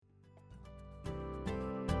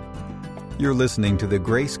You're listening to the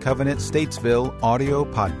Grace Covenant Statesville audio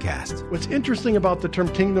podcast. What's interesting about the term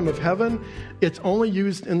kingdom of heaven, it's only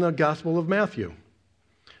used in the Gospel of Matthew.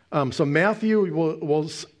 So Matthew will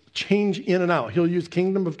change in and out. He'll use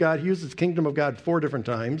kingdom of God. He uses kingdom of God 4 different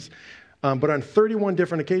times. But on 31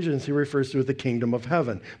 different occasions, he refers to it as the kingdom of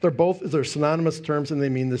heaven. They're synonymous terms and they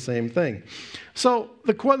mean the same thing. So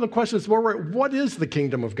the question is, what is the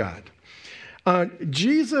kingdom of God?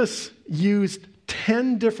 Jesus used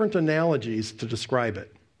 10 different analogies to describe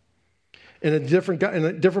it. In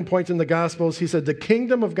different points in the Gospels, he said, the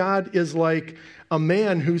kingdom of God is like a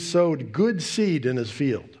man who sowed good seed in his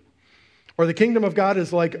field. Or the kingdom of God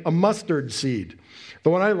is like a mustard seed. The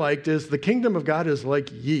one I liked is the kingdom of God is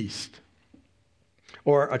like yeast.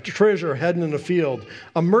 Or a treasure hidden in a field,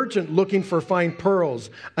 a merchant looking for fine pearls,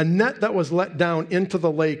 a net that was let down into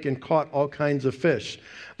the lake and caught all kinds of fish.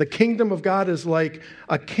 The kingdom of God is like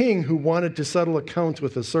a king who wanted to settle accounts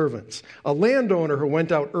with his servants, a landowner who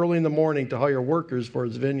went out early in the morning to hire workers for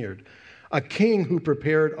his vineyard, a king who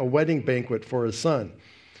prepared a wedding banquet for his son.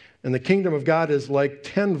 And the kingdom of God is like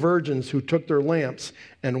 10 virgins who took their lamps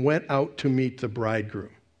and went out to meet the bridegroom.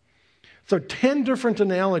 So 10 different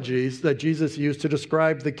analogies that Jesus used to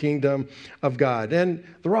describe the kingdom of God. And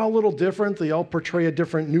they're all a little different. They all portray a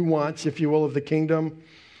different nuance, if you will, of the kingdom.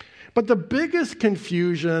 But the biggest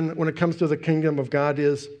confusion when it comes to the kingdom of God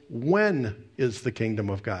is, when is the kingdom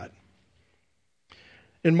of God?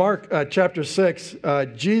 In Mark chapter 6,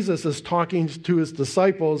 Jesus is talking to his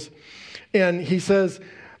disciples, and he says,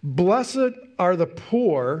 "Blessed are the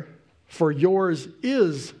poor, for yours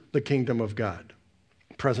is the kingdom of God."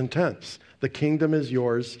 Present tense. The kingdom is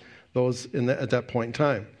yours, at that point in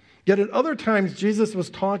time. Yet at other times, Jesus was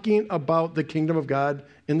talking about the kingdom of God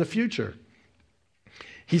in the future.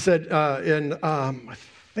 He said I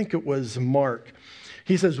think it was Mark,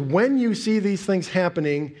 he says, when you see these things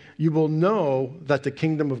happening, you will know that the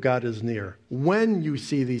kingdom of God is near. When you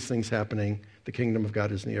see these things happening, the kingdom of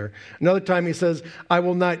God is near. Another time he says, I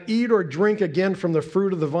will not eat or drink again from the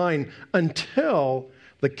fruit of the vine until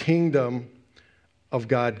the kingdom of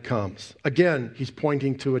God comes. Again, he's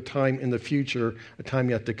pointing to a time in the future, a time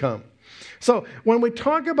yet to come. So when we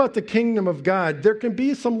talk about the kingdom of God, there can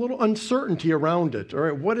be some little uncertainty around it. All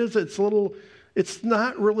right, what is it? It's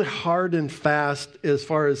not really hard and fast as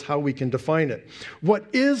far as how we can define it. What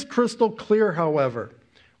is crystal clear, however,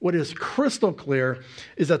 is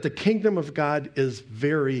that the kingdom of God is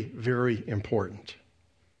very, very important.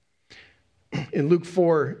 In Luke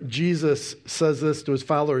 4, Jesus says this to his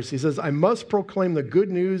followers. He says, I must proclaim the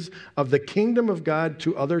good news of the kingdom of God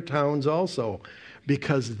to other towns also,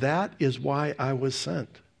 because that is why I was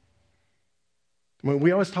sent. When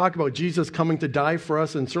we always talk about Jesus coming to die for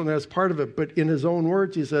us, and certainly that's part of it, but in his own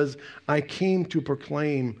words, he says, I came to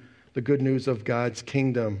proclaim the good news of God's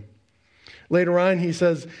kingdom. Later on, he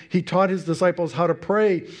says, he taught his disciples how to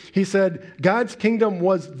pray. He said, God's kingdom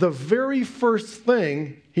was the very first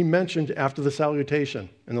thing he mentioned after the salutation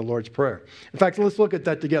in the Lord's Prayer. In fact, let's look at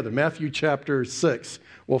that together. Matthew chapter 6,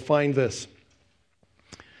 we'll find this.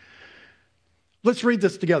 Let's read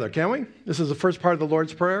this together, can we? This is the first part of the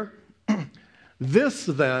Lord's Prayer. This,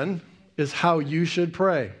 then, is how you should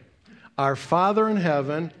pray. Our Father in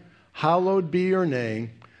heaven, hallowed be your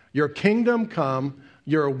name. Your kingdom come,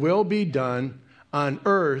 your will be done on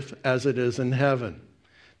earth as it is in heaven.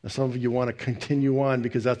 Now, some of you want to continue on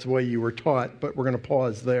because that's the way you were taught, but we're going to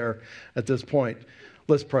pause there at this point.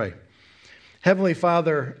 Let's pray. Heavenly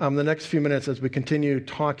Father, the next few minutes as we continue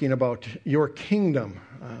talking about your kingdom,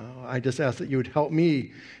 I just ask that you would help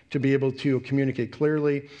me to be able to communicate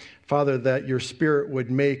clearly. Father, that your Spirit would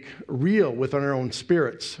make real within our own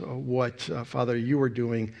spirits what, Father, you are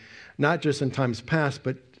doing, not just in times past,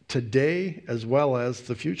 but today as well as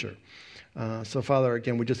the future. So, Father,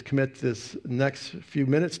 again, we just commit this next few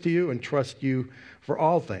minutes to you and trust you for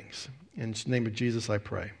all things. In the name of Jesus, I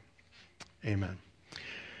pray. Amen.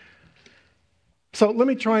 So let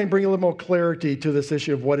me try and bring a little more clarity to this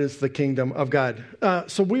issue of what is the kingdom of God.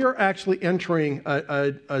 So we are actually entering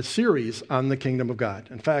a series on the kingdom of God.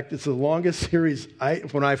 In fact, it's the longest series,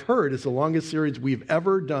 when I've heard, it's the longest series we've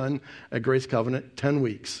ever done at Grace Covenant, 10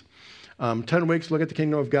 weeks. 10 weeks, look at the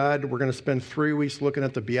kingdom of God. We're going to spend 3 weeks looking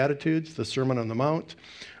at the Beatitudes, the Sermon on the Mount.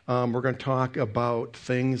 We're going to talk about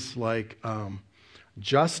things like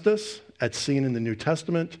justice as seen in the New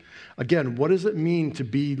Testament. Again, what does it mean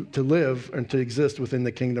to live and to exist within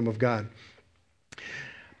the kingdom of God?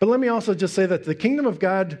 But let me also just say that the kingdom of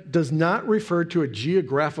God does not refer to a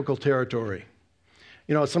geographical territory.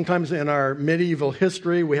 You know, sometimes in our medieval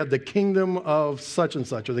history, we had the kingdom of such and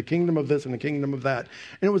such, or the kingdom of this and the kingdom of that.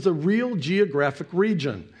 And it was a real geographic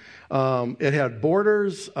region. It had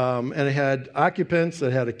borders, and it had occupants,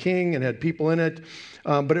 it had a king, it had people in it.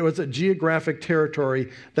 But it was a geographic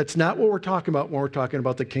territory. That's not what we're talking about when we're talking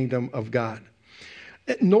about the kingdom of God.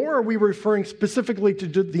 Nor are we referring specifically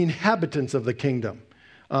to the inhabitants of the kingdom.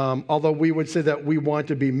 Although we would say that we want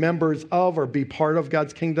to be members of or be part of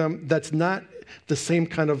God's kingdom, that's not the same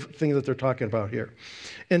kind of thing that they're talking about here.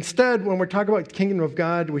 Instead, when we're talking about the kingdom of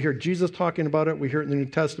God, we hear Jesus talking about it. We hear it in the New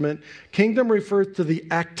Testament. Kingdom refers to the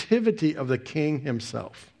activity of the king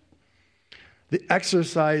himself, the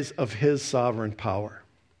exercise of his sovereign power.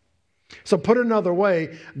 So put another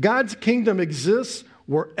way, God's kingdom exists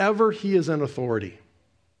wherever he is in authority.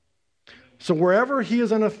 So wherever he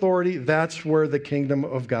is in authority, that's where the kingdom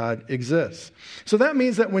of God exists. So that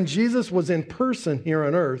means that when Jesus was in person here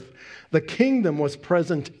on earth, the kingdom was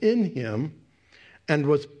present in him and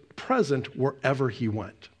was present wherever he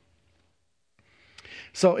went.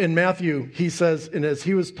 So in Matthew, he says, and as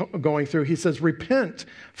he was going through, he says, repent,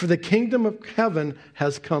 for the kingdom of heaven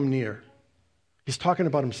has come near. He's talking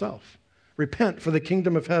about himself. Repent, for the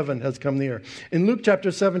kingdom of heaven has come near. In Luke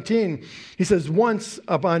chapter 17, he says, once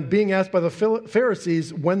upon being asked by the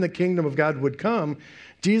Pharisees when the kingdom of God would come,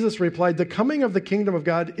 Jesus replied, the coming of the kingdom of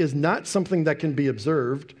God is not something that can be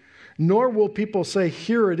observed, nor will people say,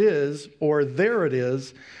 here it is, or there it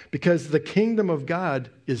is, because the kingdom of God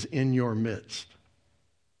is in your midst.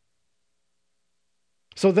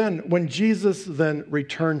 So then, when Jesus then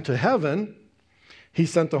returned to heaven, he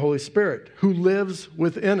sent the Holy Spirit, who lives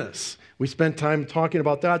within us. We spent time talking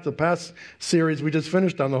about that. The past series we just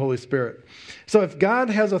finished on the Holy Spirit. So if God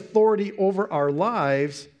has authority over our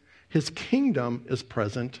lives, his kingdom is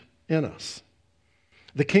present in us.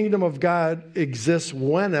 The kingdom of God exists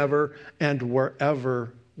whenever and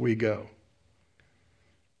wherever we go.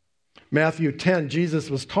 Matthew 10, Jesus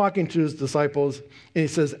was talking to his disciples, and he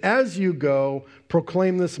says, as you go,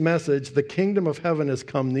 proclaim this message, the kingdom of heaven has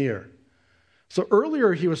come near. So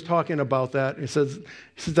earlier he was talking about that. He says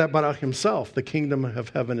that about himself, the kingdom of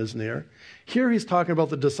heaven is near. Here he's talking about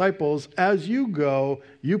the disciples. As you go,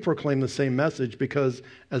 you proclaim the same message, because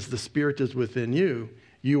as the Spirit is within you,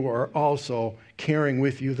 you are also carrying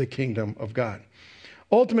with you the kingdom of God.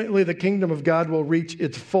 Ultimately, the kingdom of God will reach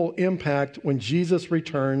its full impact when Jesus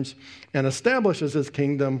returns and establishes his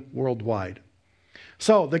kingdom worldwide.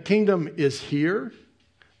 So the kingdom is here,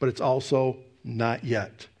 but it's also not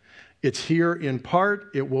yet. It's here in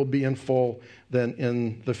part. It will be in full then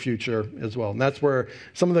in the future as well. And that's where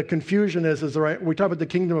some of the confusion is right? We talk about the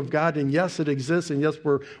kingdom of God, and yes, it exists, and yes,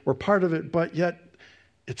 we're part of it, but yet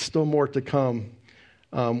it's still more to come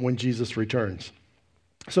when Jesus returns.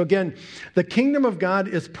 So again, the kingdom of God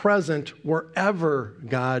is present wherever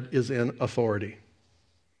God is in authority.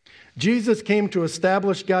 Jesus came to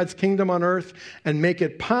establish God's kingdom on earth and make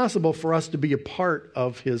it possible for us to be a part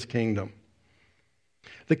of his kingdom.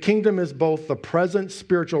 The kingdom is both the present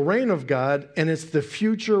spiritual reign of God, and it's the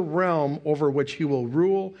future realm over which he will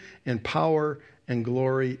rule in power and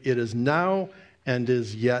glory. It is now and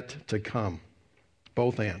is yet to come.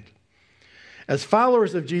 Both and. As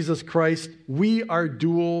followers of Jesus Christ, we are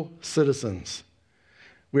dual citizens.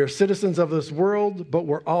 We are citizens of this world, but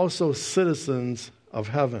we're also citizens of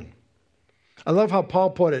heaven. I love how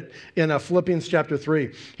Paul put it in Philippians chapter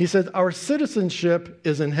 3. He said, our citizenship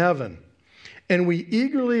is in heaven, and we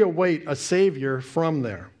eagerly await a Savior from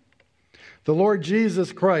there, the Lord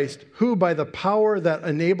Jesus Christ, who by the power that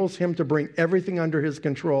enables him to bring everything under his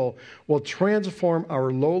control will transform our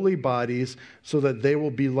lowly bodies so that they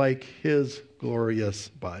will be like his glorious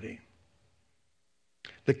body.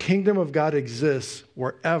 The kingdom of God exists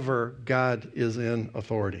wherever God is in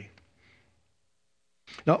authority.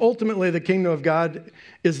 Now, ultimately, the kingdom of God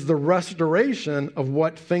is the restoration of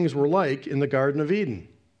what things were like in the Garden of Eden.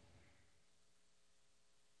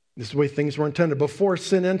 This is the way things were intended before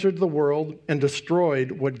sin entered the world and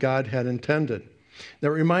destroyed what God had intended. Now,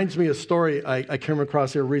 it reminds me of a story I came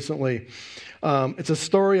across here recently. It's a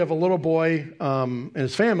story of a little boy and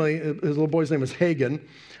his family. His little boy's name is Hagen,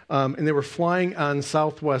 and they were flying on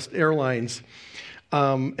Southwest Airlines.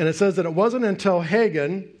 And it says that it wasn't until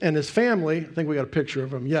Hagen and his family, I think we got a picture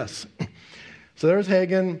of him, yes. So there's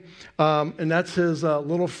Hagen, and that's his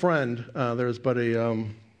little friend. There's Buddy.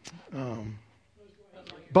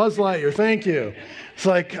 Buzz Lightyear, thank you. It's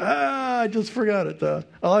like, I just forgot it.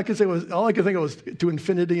 All I could think it was to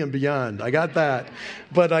infinity and beyond. I got that.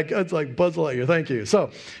 But it's like Buzz Lightyear, thank you. So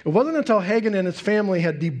it wasn't until Hagen and his family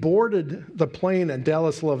had deboarded the plane at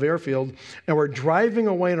Dallas Love Airfield and were driving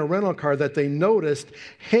away in a rental car that they noticed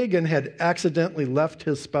Hagen had accidentally left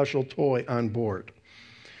his special toy on board.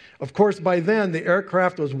 Of course, by then, the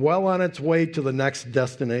aircraft was well on its way to the next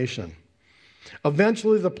destination.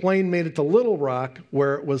 Eventually, the plane made it to Little Rock,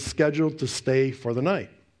 where it was scheduled to stay for the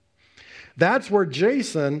night. That's where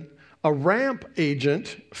Jason, a ramp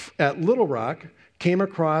agent at Little Rock, came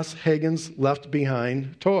across Hagen's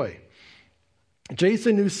left-behind toy.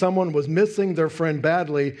 Jason knew someone was missing their friend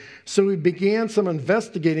badly, so he began some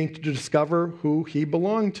investigating to discover who he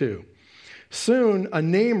belonged to. Soon, a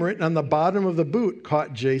name written on the bottom of the boot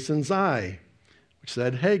caught Jason's eye, which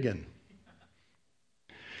said Hagen.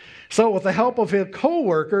 So with the help of his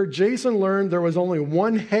co-worker, Jason learned there was only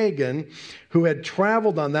one Hagen who had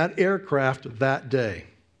traveled on that aircraft that day.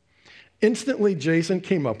 Instantly, Jason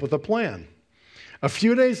came up with a plan. A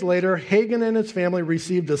few days later, Hagen and his family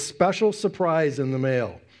received a special surprise in the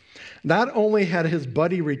mail. Not only had his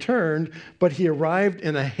buddy returned, but he arrived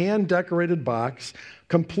in a hand-decorated box,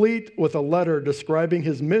 complete with a letter describing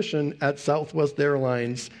his mission at Southwest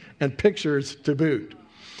Airlines and pictures to boot.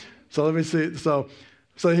 So let me see. So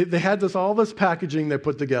they had all this packaging they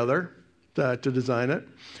put together to design it.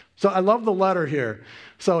 So I love the letter here.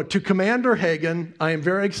 So to Commander Hagen, I am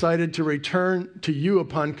very excited to return to you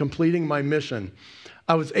upon completing my mission.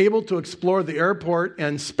 I was able to explore the airport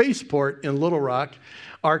and spaceport in Little Rock,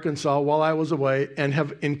 Arkansas while I was away and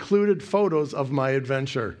have included photos of my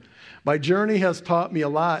adventure. My journey has taught me a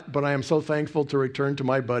lot, but I am so thankful to return to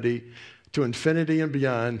my buddy, to infinity and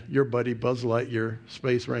beyond, your buddy Buzz Lightyear,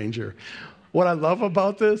 Space Ranger. What I love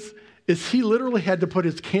about this is he literally had to put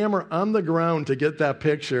his camera on the ground to get that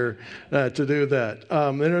picture to do that.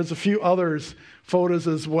 And there's a few others, photos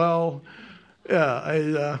as well.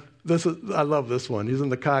 Yeah, I love this one. He's in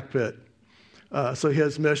the cockpit. So he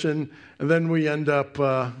has mission. And then we end up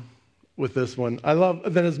with this one.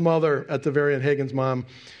 Then his mother, at the very end, Hagen's mom,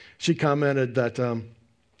 she commented that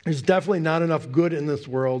there's definitely not enough good in this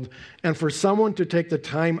world. And for someone to take the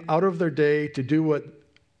time out of their day to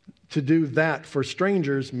do that for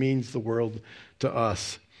strangers means the world to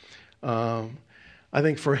us. I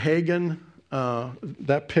think for Hagen,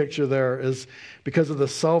 that picture there is because of the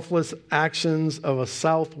selfless actions of a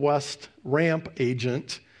Southwest ramp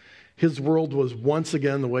agent, his world was once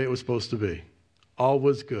again the way it was supposed to be. All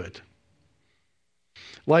was good.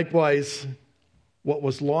 Likewise, what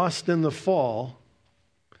was lost in the fall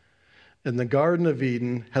in the Garden of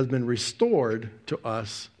Eden has been restored to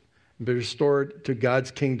us, been restored to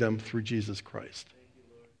God's kingdom through Jesus Christ.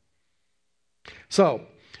 So,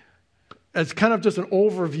 as kind of just an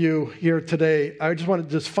overview here today, I just wanted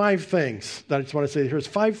just 5 things that I just want to say. Here's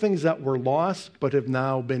 5 things that were lost but have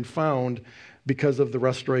now been found because of the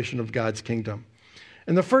restoration of God's kingdom.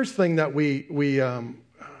 And the first thing that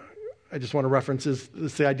I just want to reference is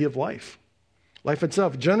the idea of life. Life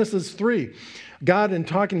itself. Genesis 3, God, in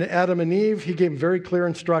talking to Adam and Eve, he gave very clear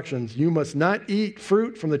instructions. You must not eat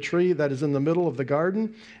fruit from the tree that is in the middle of the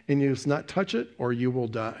garden, and you must not touch it, or you will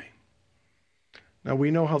die. Now, we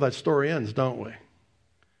know how that story ends, don't we?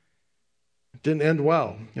 It didn't end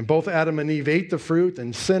well. And both Adam and Eve ate the fruit,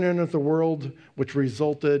 and sin entered the world, which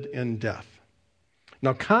resulted in death.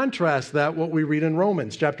 Now, contrast that what we read in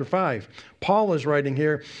Romans chapter 5. Paul is writing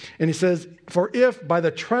here, and he says, for if by the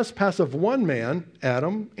trespass of one man,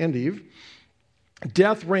 Adam and Eve,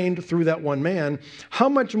 death reigned through that one man, how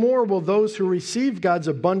much more will those who receive God's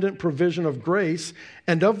abundant provision of grace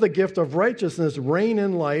and of the gift of righteousness reign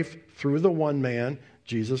in life through the one man,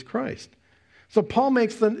 Jesus Christ? So Paul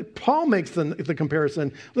makes the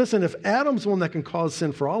comparison. Listen, if Adam's the one that can cause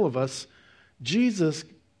sin for all of us, Jesus,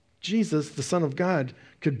 the Son of God,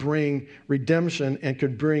 could bring redemption and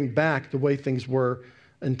could bring back the way things were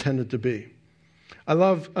intended to be. I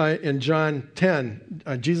love in John 10,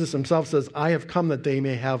 Jesus himself says, I have come that they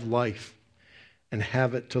may have life and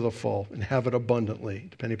have it to the full and have it abundantly,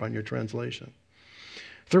 depending upon your translation.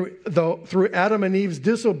 Through Adam and Eve's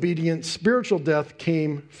disobedience, spiritual death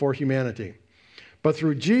came for humanity. But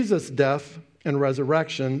through Jesus' death and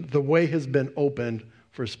resurrection, the way has been opened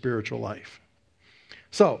for spiritual life.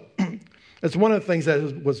 So, it's one of the things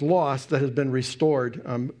that was lost that has been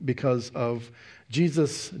restored because of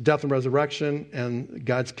Jesus' death and resurrection and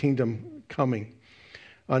God's kingdom coming.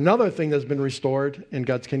 Another thing that's been restored in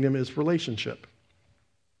God's kingdom is relationship.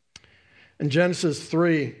 In Genesis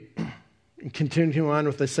 3, continuing on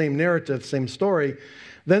with the same narrative, same story,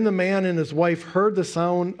 Then the man and his wife heard the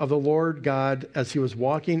sound of the Lord God as he was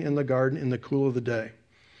walking in the garden in the cool of the day.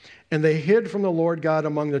 And they hid from the Lord God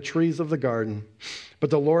among the trees of the garden. But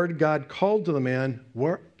the Lord God called to the man,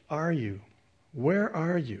 "Where are you? Where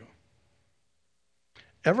are you?"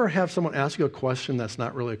 Ever have someone ask you a question that's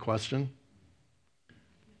not really a question?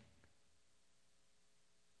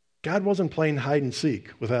 God wasn't playing hide and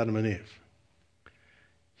seek with Adam and Eve.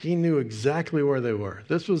 He knew exactly where they were.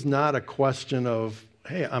 This was not a question of,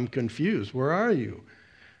 "Hey, I'm confused. Where are you?"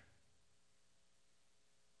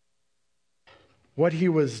 What he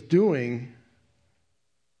was doing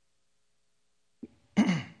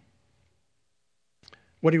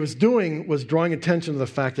was drawing attention to the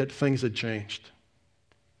fact that things had changed.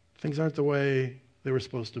 Things aren't the way they were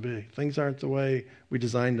supposed to be. Things aren't the way we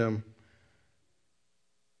designed them.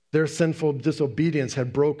 Their sinful disobedience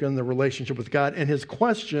had broken the relationship with God, and his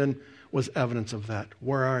question was evidence of that.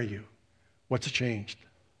 Where are you? What's changed?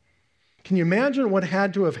 Can you imagine what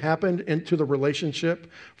had to have happened into the relationship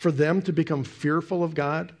for them to become fearful of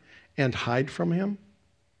God and hide from him?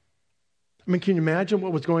 I mean, can you imagine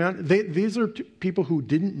what was going on? These are people who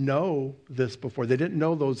didn't know this before. They didn't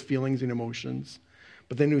know those feelings and emotions,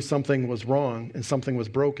 but they knew something was wrong and something was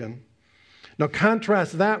broken. Now,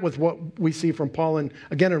 contrast that with what we see from Paul,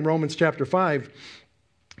 again in Romans chapter 5.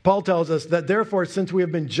 Paul tells us that, therefore, since we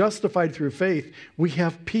have been justified through faith, we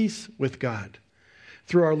have peace with God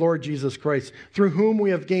through our Lord Jesus Christ, through whom we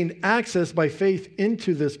have gained access by faith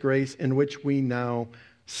into this grace in which we now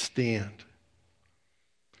stand.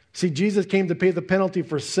 See, Jesus came to pay the penalty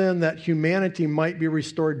for sin that humanity might be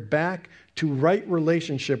restored back to right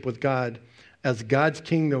relationship with God as God's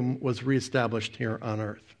kingdom was reestablished here on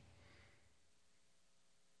earth.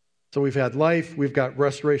 So we've had life, we've got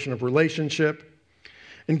restoration of relationship.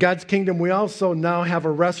 In God's kingdom, we also now have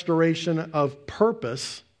a restoration of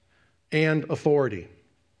purpose and authority.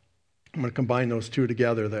 I'm going to combine those two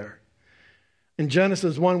together there. In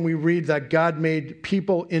Genesis 1, we read that God made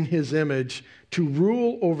people in his image to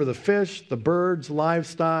rule over the fish, the birds,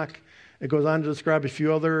 livestock. It goes on to describe a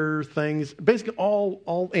few other things, basically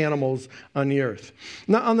all animals on the earth.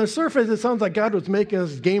 Now, on the surface, it sounds like God was making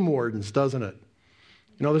us game wardens, doesn't it?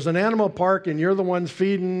 You know, there's an animal park and you're the ones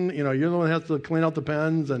feeding, you're the one who has to clean out the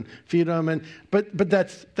pens and feed them. But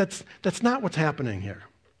that's not what's happening here.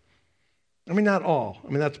 I mean, not all. I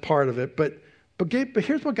mean, that's part of it. But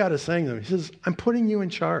here's what God is saying to them. He says, I'm putting you in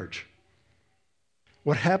charge.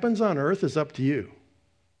 What happens on earth is up to you.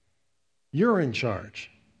 You're in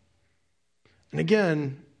charge. And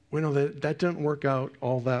again, we know that didn't work out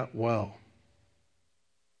all that well.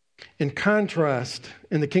 In contrast,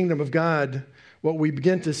 in the kingdom of God, what we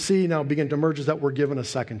begin to emerge is that we're given a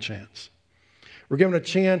second chance. We're given a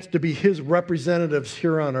chance to be his representatives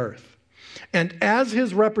here on earth. And as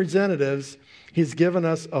his representatives, he's given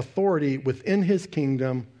us authority within his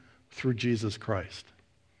kingdom through Jesus Christ.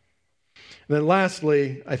 And then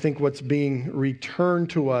lastly, I think what's being returned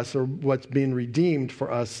to us or what's being redeemed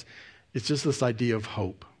for us is just this idea of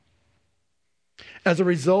hope. As a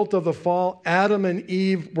result of the fall, Adam and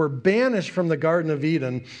Eve were banished from the Garden of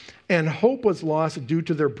Eden, and hope was lost due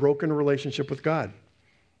to their broken relationship with God.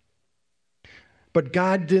 But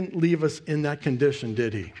God didn't leave us in that condition,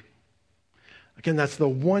 did he? Again, that's the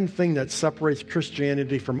one thing that separates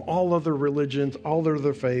Christianity from all other religions, all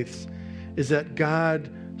other faiths, is that God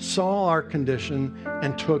saw our condition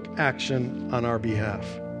and took action on our behalf.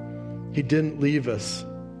 He didn't leave us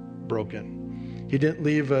broken. He didn't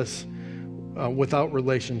leave us without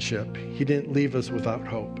relationship. He didn't leave us without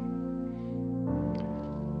hope.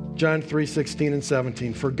 John 3:16 and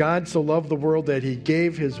 17. For God so loved the world that he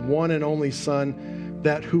gave his one and only Son,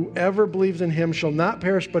 that whoever believes in him shall not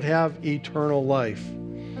perish but have eternal life.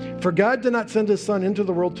 For God did not send his Son into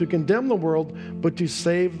the world to condemn the world, but to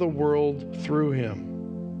save the world through him.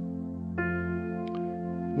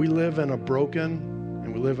 We live in a broken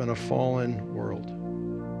and we live in a fallen world.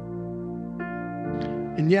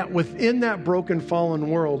 And yet within that broken, fallen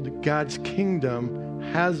world, God's kingdom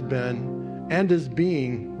has been and is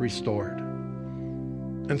being restored.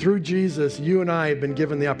 And through Jesus, you and I have been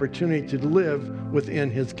given the opportunity to live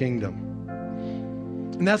within his kingdom.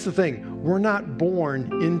 And that's the thing. We're not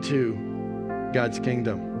born into God's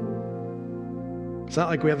kingdom. It's not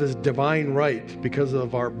like we have this divine right because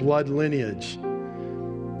of our blood lineage.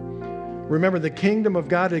 Remember, the kingdom of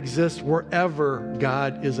God exists wherever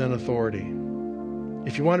God is in authority.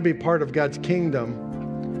 If you want to be part of God's kingdom,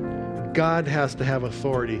 God has to have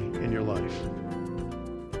authority in your life.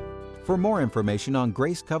 For more information on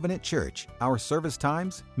Grace Covenant Church, our service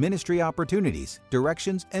times, ministry opportunities,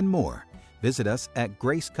 directions, and more, visit us at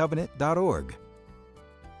gracecovenant.org.